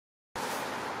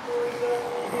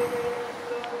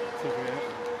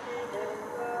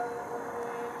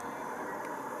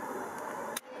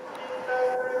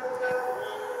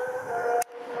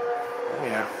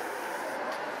Yeah.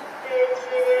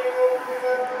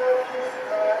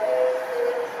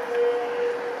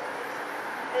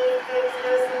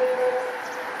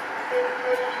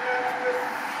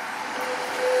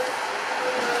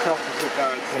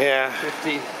 Yeah.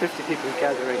 50 people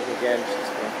gathering again.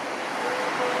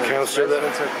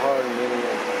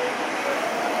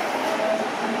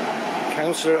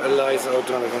 Councillor Elisa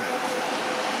O'Donovan.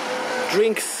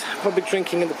 Drinks, public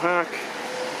drinking in the park.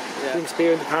 Yeah. Drinks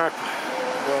beer in the park.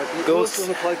 Well, goes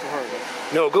to apply to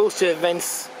her. No, goes to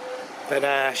events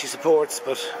that she supports,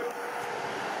 but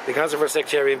because of her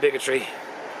sectarian bigotry,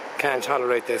 can't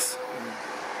tolerate this.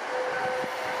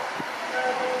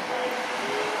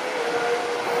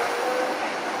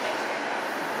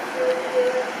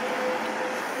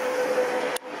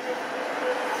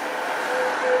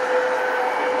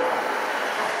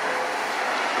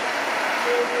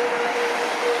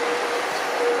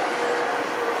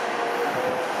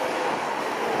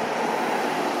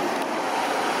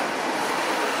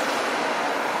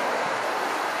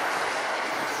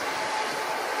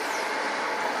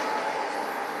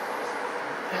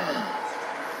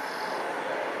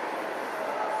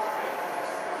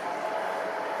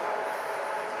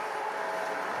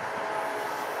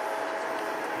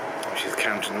 She's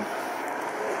counting them.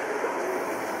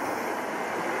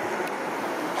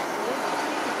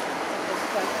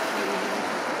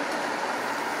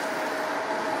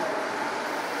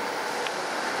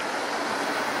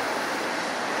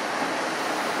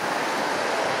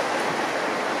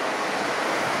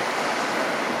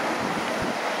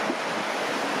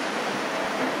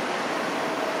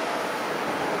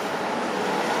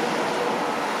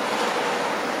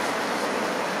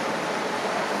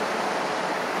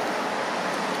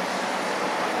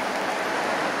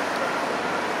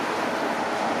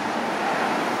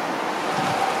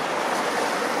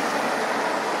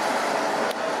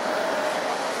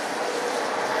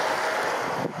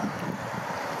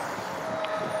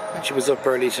 She was up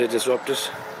early to disrupt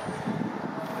it.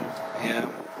 Yeah.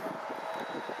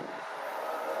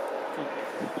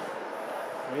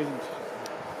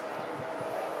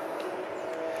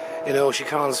 You know, she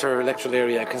calls her electoral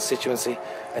area a constituency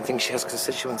and thinks she has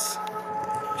constituents.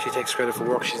 She takes credit for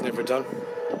work she's never done.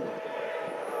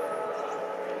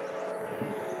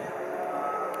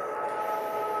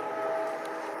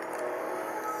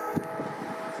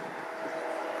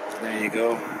 There you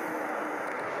go.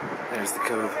 There's the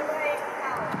cove.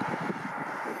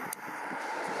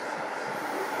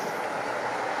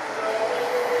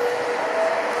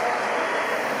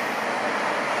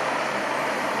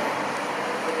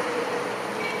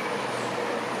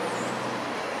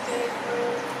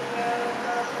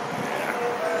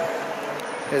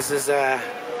 This is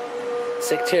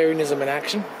sectarianism in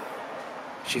action.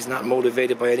 She's not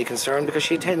motivated by any concern because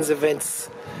she attends events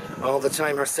all the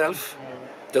time herself,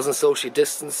 doesn't socially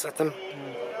distance at them,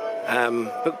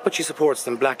 but she supports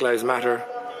them, Black Lives Matter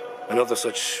and other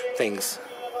such things.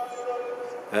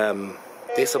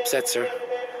 This upsets her.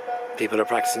 People are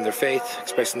practicing their faith,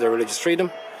 expressing their religious freedom,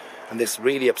 and this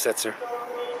really upsets her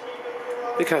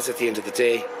because at the end of the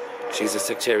day she's a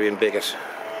sectarian bigot.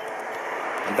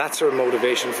 And that's her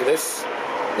motivation for this.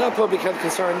 Not public health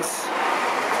concerns,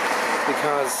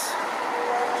 because,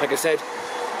 like I said,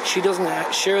 she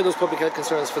doesn't share those public health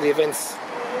concerns for the events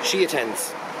she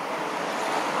attends.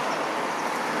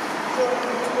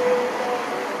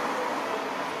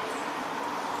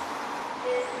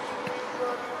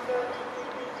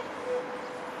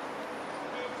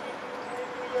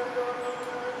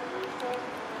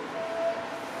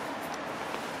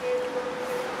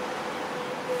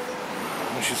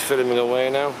 She's filming away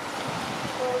now.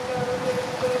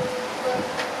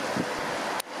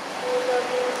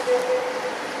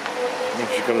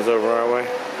 She comes over our way.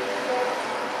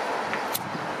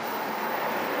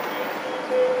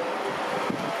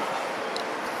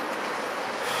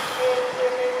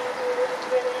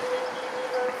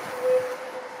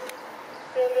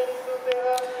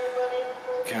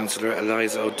 Councillor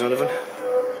Elisa O'Donovan.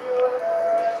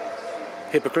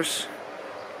 Hypocrite.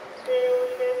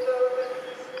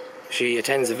 She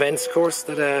attends events, of course,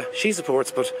 that she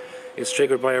supports, but is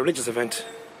triggered by a religious event.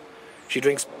 She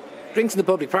drinks in the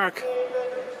public park,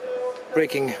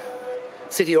 breaking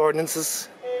city ordinances.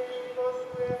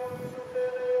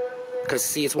 Because,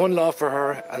 see, it's one law for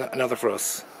her and another for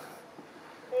us.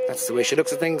 That's the way she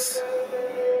looks at things.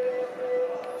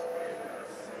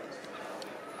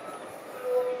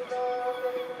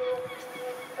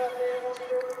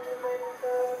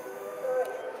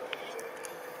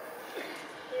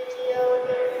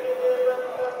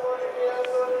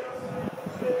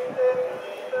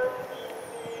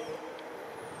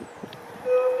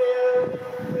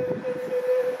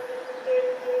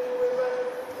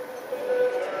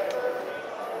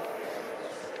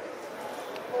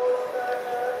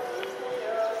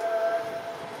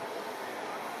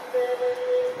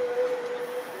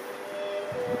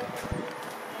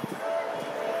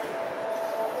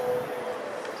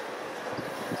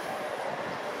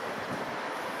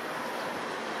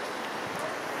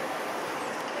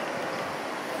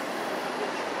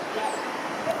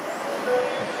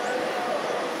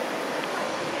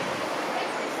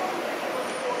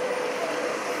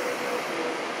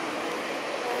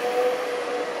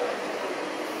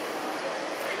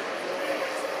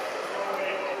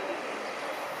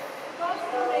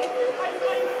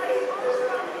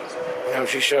 how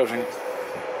she's shouting.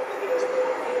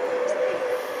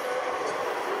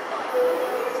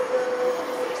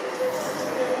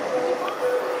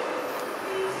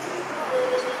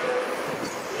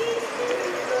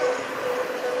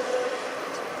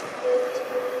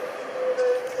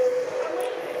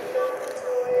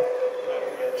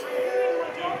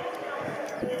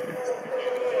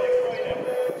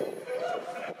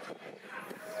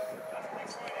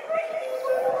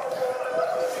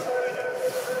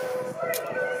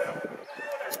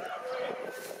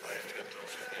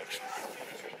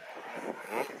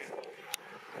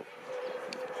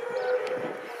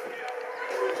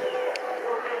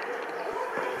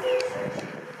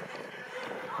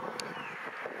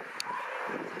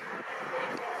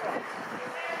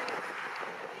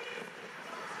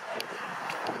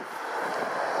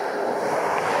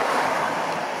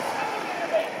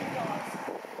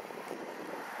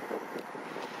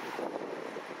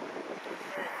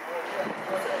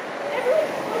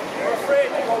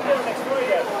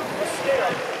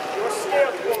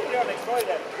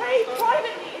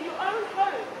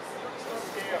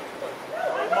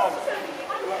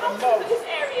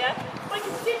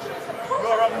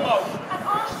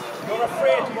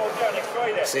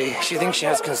 See, she thinks she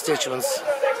has constituents.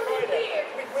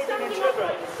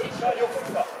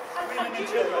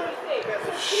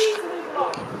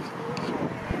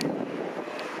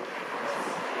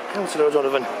 Councillor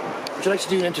O'Donovan, would you like to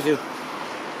do an interview?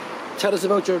 Tell us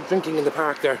about your drinking in the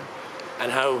park there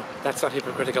and how that's not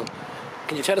hypocritical.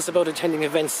 Can you tell us about attending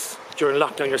events during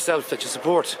lockdown yourself that you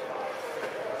support?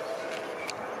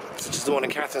 Such as the one in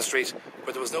Catherine Street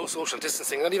where there was no social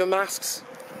distancing, not even masks.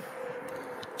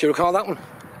 Do you recall that one?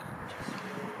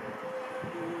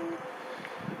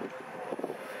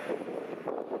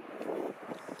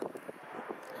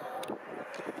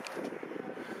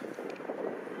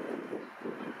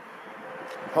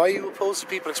 Why are you opposed to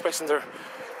people expressing their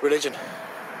religion?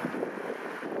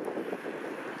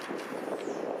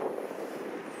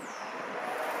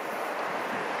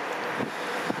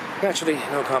 Naturally,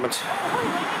 no comment. Hi, my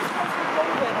name is Councillor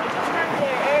O'Donovan. I just ran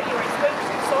there earlier and spoke to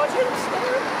the sergeant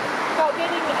about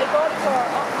getting a golf car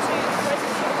up to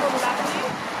President O'Connell Avenue.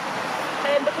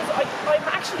 Because I'm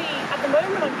actually, at the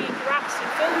moment, I'm being harassed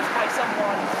and filmed by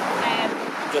someone.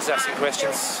 Just asking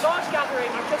questions. Large gathering.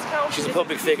 I'm just counting. She's a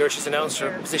public figure. She's announced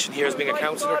her position here as being a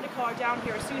councillor. I'd like to car down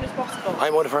here as soon as possible.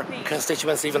 I'm one of her Please.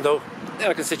 constituents, even though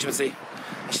they're a constituency.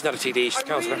 She's not a TD, she's a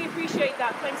councillor. I really appreciate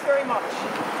that. Thanks very much.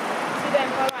 See you then.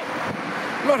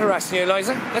 Bye-bye. I'm not harassing you,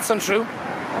 Eliza. That's untrue.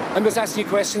 I'm just asking you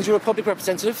questions. You're a public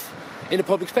representative in a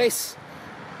public space.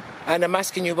 And I'm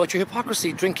asking you about your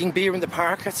hypocrisy. Drinking beer in the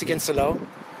park, that's against the law.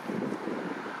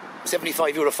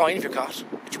 €75 fine if you're caught,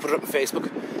 but you put it up on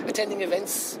Facebook. Attending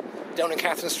events down in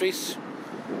Catherine Street,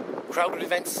 crowded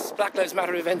events, Black Lives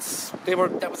Matter events. You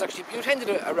attended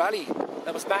a rally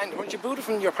that was banned. Weren't you booted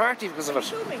from your party because of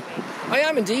it? You're filming me. I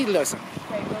am indeed, Eliza.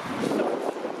 Okay,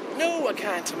 well, No, I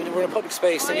can't. I mean, we're in a public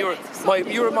space, and you're I'm my.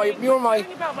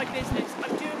 going about my business.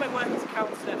 I'm doing my work as a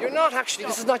councillor. You're not actually.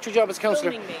 This is not your job as a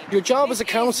councillor. Filming me. Your job as a This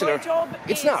is- councillor. my job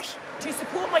It's is not. to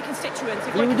support my constituents.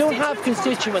 If You my don't have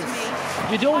constituents constituents.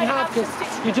 contact me, You don't I have.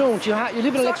 constituents. You don't. You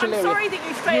live in an electoral I'm area. sorry that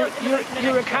you failed in the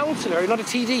You're a councillor. You're not a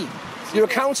TD. You're a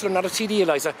councillor, not a TD,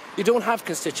 Eliza. You don't have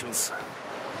constituents.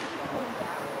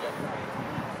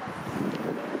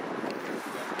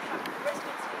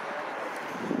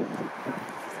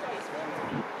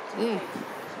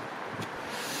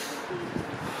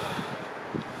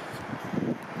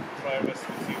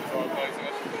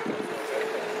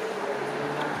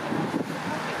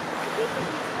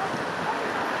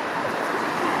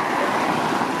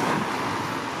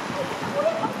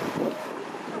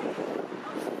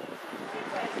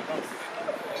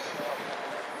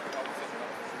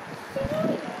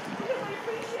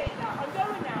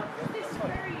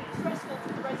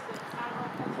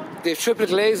 They've triple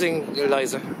glazing,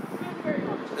 Eliza.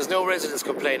 There's no residents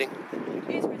complaining.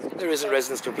 There isn't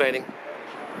residents complaining.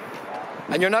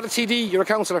 And you're not a TD, you're a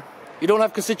councillor. You don't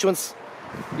have constituents.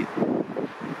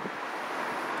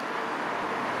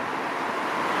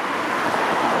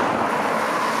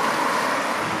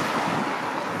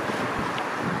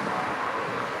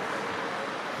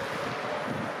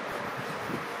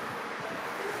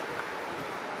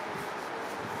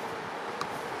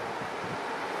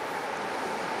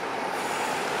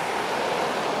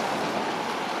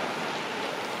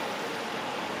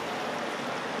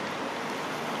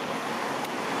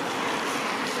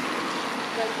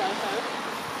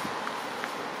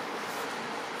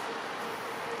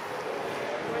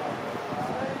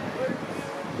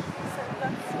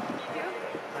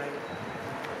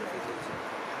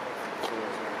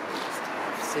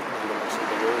 Signal.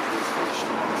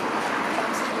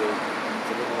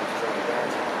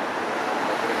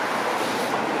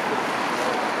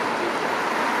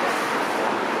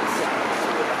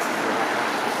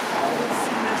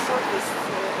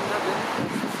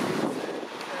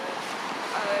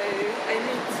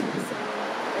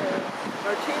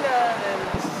 Tina and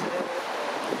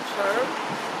Charm.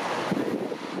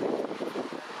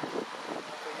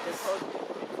 They called me.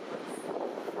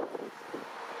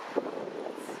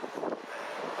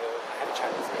 I have a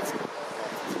Chinese mates.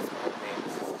 His name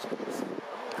is Chinese.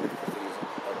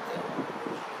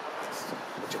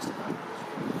 Just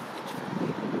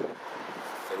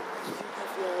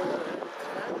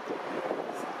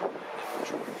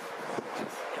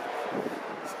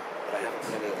but I haven't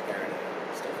seen any of the garden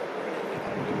stuff up there.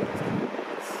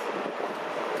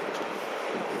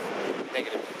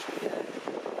 Negative picture.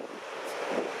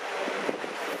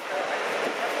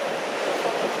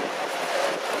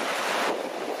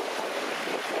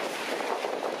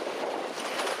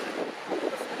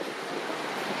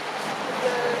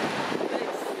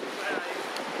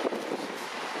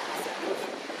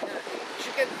 You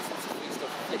should get some free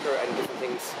stuff, Cllr and different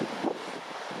things.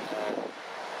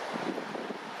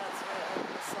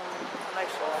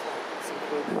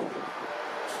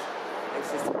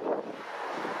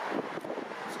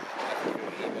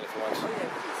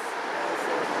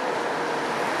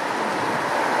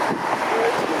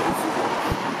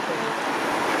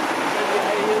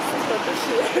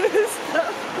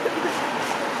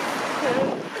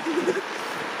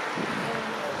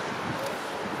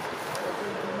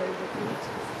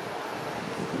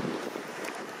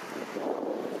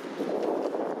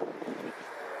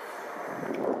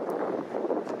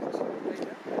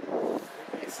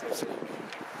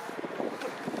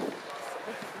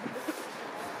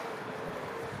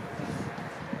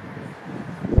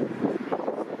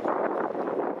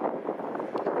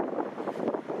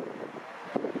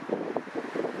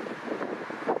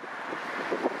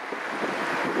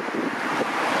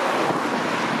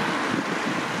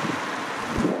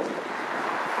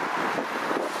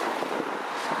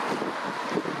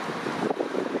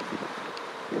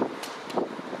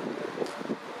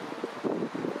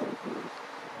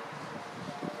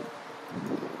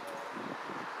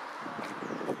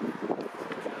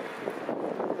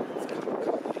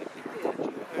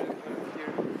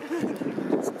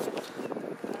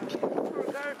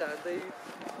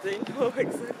 They know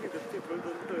exactly that people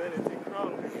don't do anything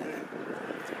wrong.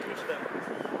 To push them.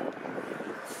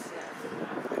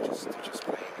 They're just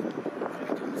praying.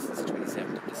 Since the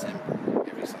 27th of December,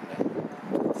 every Sunday.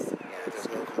 Yeah, there's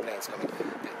no complaints coming.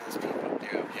 There's people up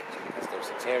there objecting because they're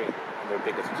sectarian and they're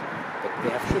bigoted. But they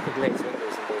have triple glazed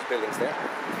windows in those buildings there.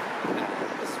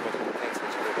 This is where the complaints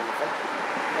which are coming from.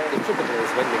 The triple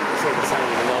glazed windows, they say the sound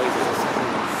of the noises or something.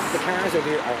 The cars over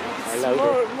here are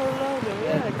louder. More louder,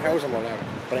 yeah. The cars are more louder.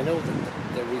 But I know that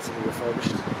they're recently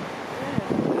refurbished.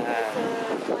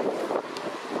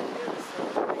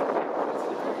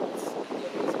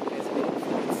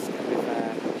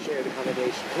 Shared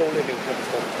accommodation, co-living type of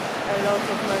stuff. A lot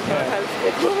of mental health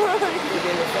people. They've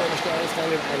been refurbished to our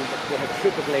standard and they have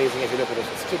triple glazing if you look at it.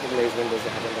 It's triple glazed windows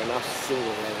they have and they're not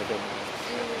single level windows.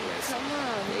 Come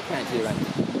on. You can't do that.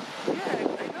 Yeah,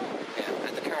 I know. Yeah,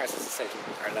 and the cars, as I said,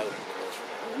 are louder than those.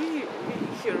 We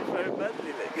hear very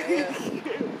badly,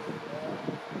 like.